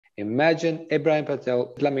Imagine Ebrahim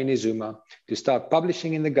Patel, Dlamini Zuma, to start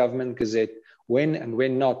publishing in the government gazette when and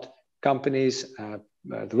when not companies,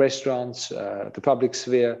 the restaurants, the public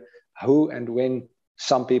sphere, who and when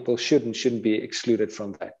some people should and shouldn't be excluded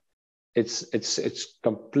from that. It's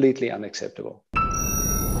completely unacceptable.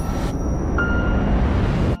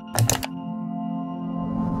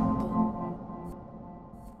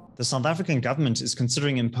 The South African government is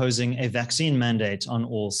considering imposing a vaccine mandate on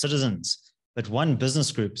all citizens. But one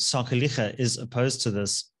business group, Sakeliga, is opposed to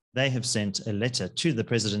this. They have sent a letter to the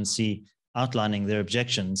presidency outlining their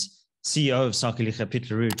objections. CEO of Sakeliga,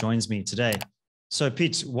 Piet le Roux, joins me today. So,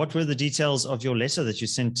 Piet, what were the details of your letter that you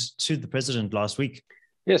sent to the president last week?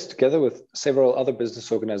 Yes, together with several other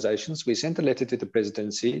business organizations, we sent a letter to the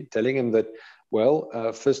presidency telling him that, well,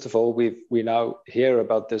 first of all, we now hear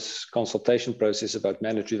about this consultation process about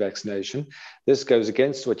mandatory vaccination. This goes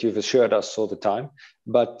against what you've assured us all the time.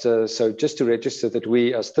 But so just to register that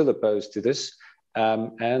we are still opposed to this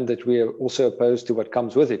and that we are also opposed to what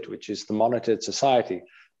comes with it, which is the monitored society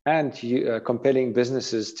and compelling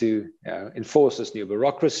businesses to enforce this new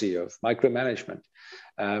bureaucracy of micromanagement.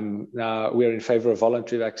 Now, we're in favor of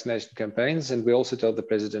voluntary vaccination campaigns, and we also told the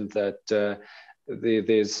president that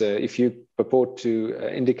if you purport to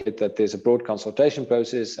indicate that there's a broad consultation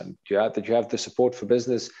process and that you have the support for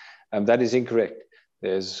business, that is incorrect.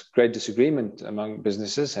 There's great disagreement among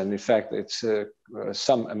businesses, and in fact, it's a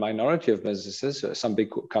minority of businesses, some big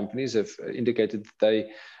companies have indicated that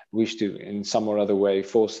they wish to, in some or other way,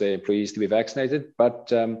 force their employees to be vaccinated.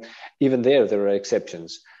 But even there are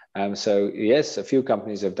exceptions. So yes, a few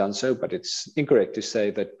companies have done so, but it's incorrect to say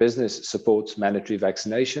that business supports mandatory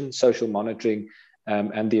vaccination, social monitoring,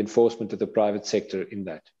 and the enforcement of the private sector in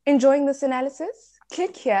that. Enjoying this analysis?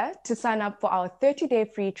 Click here to sign up for our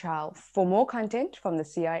 30-day free trial for more content from the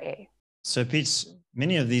CIA. So, Piet,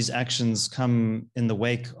 many of these actions come in the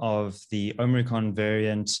wake of the Omicron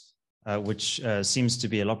variant, which seems to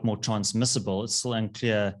be a lot more transmissible. It's still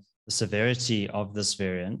unclear the severity of this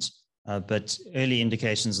variant. But early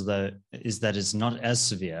indications is that it's not as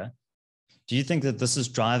severe. Do you think that this is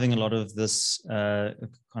driving a lot of this kind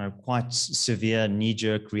of quite severe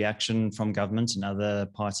knee-jerk reaction from government and other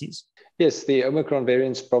parties? Yes, the Omicron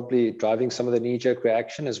variant is probably driving some of the knee-jerk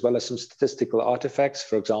reaction as well as some statistical artifacts.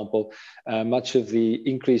 For example, much of the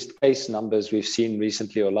increased case numbers we've seen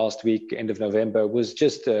recently or last week, end of November, was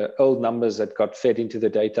just old numbers that got fed into the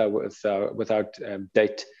data without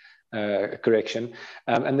date correction.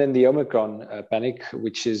 And then the Omicron panic,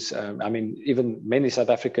 which is, even many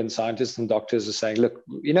South African scientists and doctors are saying, look,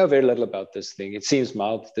 you know very little about this thing. It seems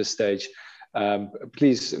mild at this stage.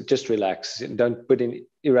 Please just relax. Don't put in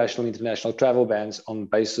irrational international travel bans on the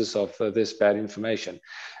basis of this bad information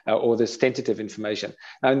or this tentative information.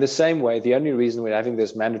 Now, in the same way, the only reason we're having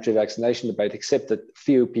this mandatory vaccination debate, except that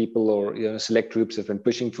few people or select groups have been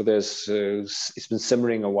pushing for this, it's been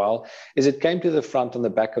simmering a while, is it came to the front on the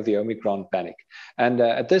back of the Omicron panic. And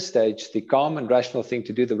at this stage, the calm and rational thing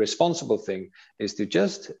to do, the responsible thing, is to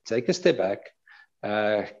just take a step back,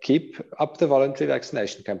 keep up the voluntary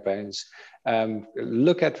vaccination campaigns,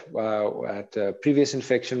 look at previous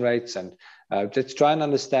infection rates, and let's try and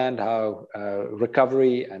understand how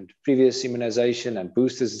recovery and previous immunization and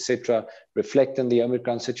boosters, etc., reflect on the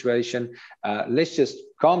Omicron situation. Let's just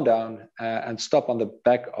calm down and stop on the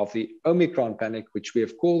back of the Omicron panic, which we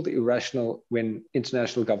have called irrational when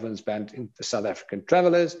international governments banned the South African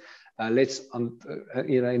travelers. Let's,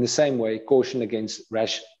 in the same way, caution against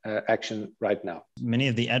rash action right now. Many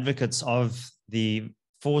of the advocates of the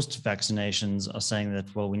forced vaccinations are saying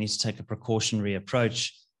that, well, we need to take a precautionary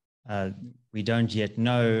approach. We don't yet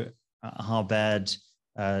know how bad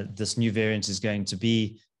this new variant is going to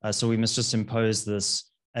be. So we must just impose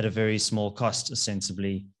this at a very small cost,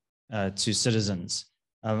 ostensibly, to citizens.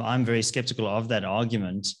 I'm very skeptical of that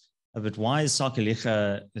argument. But why is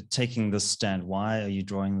Sakeliga taking this stand? Why are you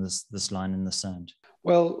drawing this line in the sand?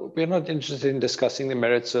 Well, we're not interested in discussing the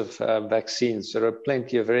merits of vaccines. There are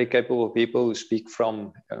plenty of very capable people who speak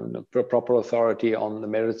from proper authority on the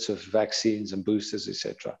merits of vaccines and boosters,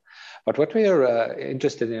 etc. But what we are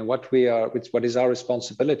interested in, what is our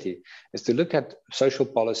responsibility, is to look at social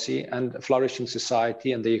policy and a flourishing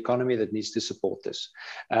society and the economy that needs to support this.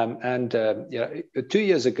 2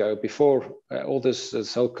 years ago, before all this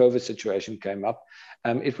whole COVID situation came up,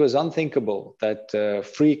 it was unthinkable that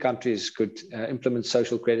free countries could implement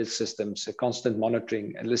social credit systems, constant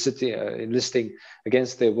monitoring, enlisting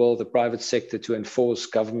against their will the private sector to enforce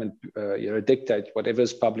government dictate whatever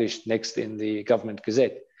is published next in the government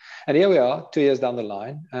gazette. And here we are 2 years down the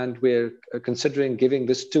line, and we're considering giving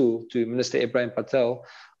this tool to Minister Ebrahim Patel,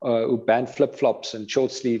 who banned flip-flops and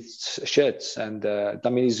short-sleeved shirts, and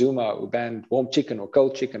Dlamini Zuma, who banned warm chicken or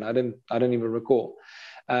cold chicken. I don't even recall.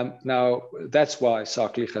 Now, that's why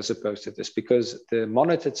Sakeliga is opposed to this, because the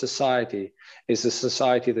monitored society is the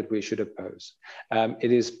society that we should oppose.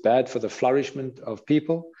 It is bad for the flourishment of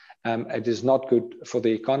people. It is not good for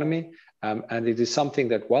the economy. And it is something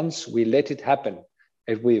that once we let it happen,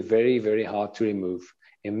 it will be very, very hard to remove.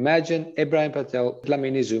 Imagine Ebrahim Patel,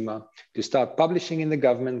 Dlamini Zuma, to start publishing in the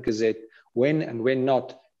government gazette when and when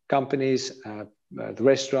not companies, the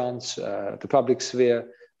restaurants, the public sphere,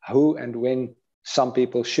 who and when some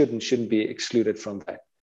people should and shouldn't be excluded from that.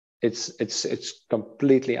 It's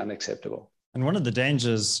completely unacceptable. And one of the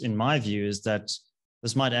dangers, in my view, is that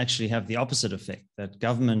this might actually have the opposite effect, that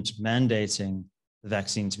government mandating the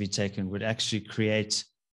vaccine to be taken would actually create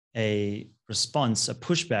a response, a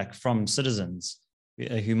pushback from citizens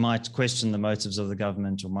who might question the motives of the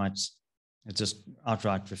government or might just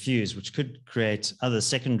outright refuse, which could create other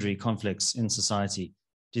secondary conflicts in society.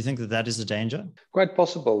 Do you think that that is a danger? Quite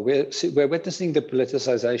possible. We're witnessing the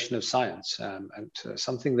politicization of science, and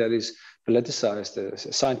something that is politicized,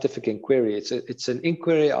 a scientific inquiry. It's an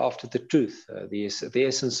inquiry after the truth, the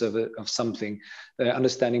essence of something,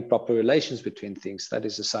 understanding proper relations between things. That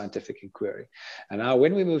is a scientific inquiry. And now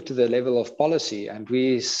when we move to the level of policy and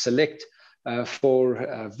we select for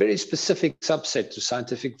a very specific subset to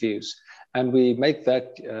scientific views, and we make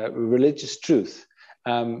that religious truth,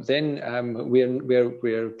 then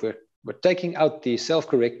we're taking out the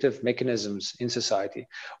self-corrective mechanisms in society.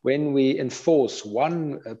 When we enforce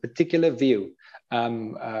one particular view,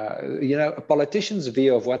 a politician's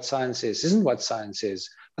view of what science is isn't what science is,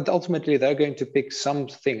 but ultimately they're going to pick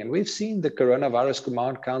something. And we've seen the Coronavirus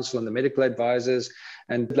Command Council and the medical advisors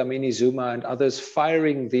and Dlamini Zuma and others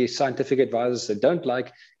firing the scientific advisors that don't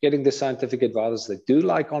like, getting the scientific advisors that do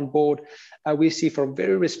like on board. We see from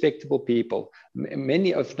very respectable people, many,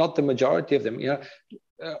 if not the majority of them,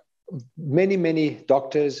 many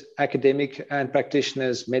doctors, academic and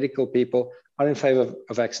practitioners, medical people are in favor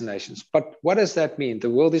of vaccinations. But what does that mean?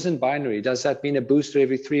 The world isn't binary. Does that mean a booster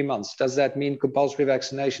every 3 months? Does that mean compulsory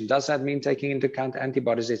vaccination? Does that mean taking into account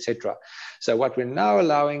antibodies, etc.? So what we're now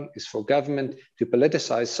allowing is for government to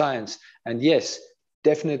politicize science. And yes,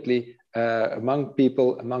 definitely among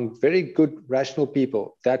people, among very good, rational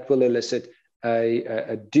people, that will elicit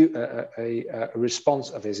a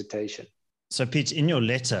response of hesitation. So, Piet, in your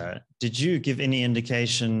letter, did you give any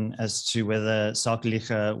indication as to whether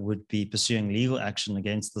Sakeliga would be pursuing legal action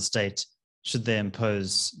against the state should they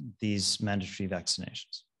impose these mandatory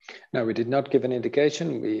vaccinations? No, we did not give an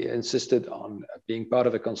indication. We insisted on being part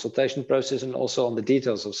of a consultation process and also on the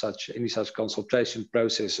details of any such consultation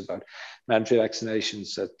process about mandatory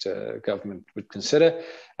vaccinations that government would consider.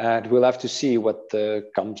 And we'll have to see what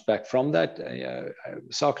comes back from that.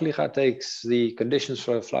 Sakeliga takes the conditions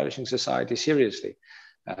for a flourishing society seriously.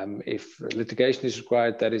 If litigation is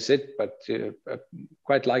required, that is it. But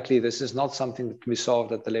quite likely, this is not something that can be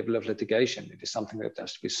solved at the level of litigation. It is something that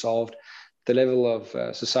has to be solved the level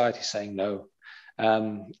of society saying no.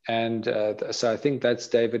 So I think that's,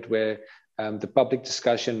 David, where the public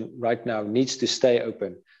discussion right now needs to stay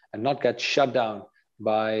open and not get shut down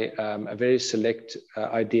by a very select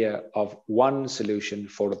idea of one solution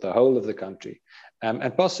for the whole of the country.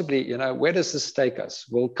 And possibly, where does this take us?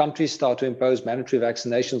 Will countries start to impose mandatory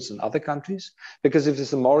vaccinations in other countries? Because if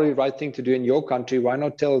it's the morally right thing to do in your country, why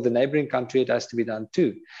not tell the neighboring country it has to be done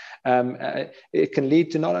too? It can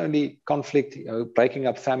lead to not only conflict, breaking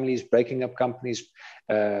up families, breaking up companies,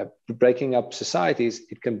 breaking up societies.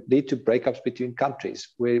 It can lead to breakups between countries.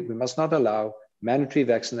 We must not allow mandatory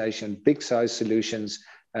vaccination, big size solutions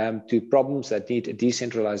to problems that need a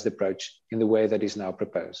decentralized approach in the way that is now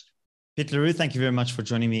proposed. Piet le Roux, thank you very much for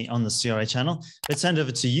joining me on the CRA channel. Let's hand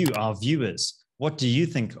over to you, our viewers. What do you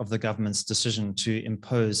think of the government's decision to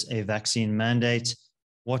impose a vaccine mandate?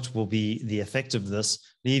 What will be the effect of this?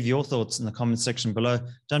 Leave your thoughts in the comment section below.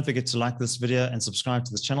 Don't forget to like this video and subscribe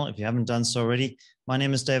to the channel if you haven't done so already. My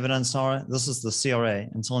name is David Ansara. This is the CRA.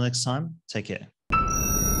 Until next time, take care.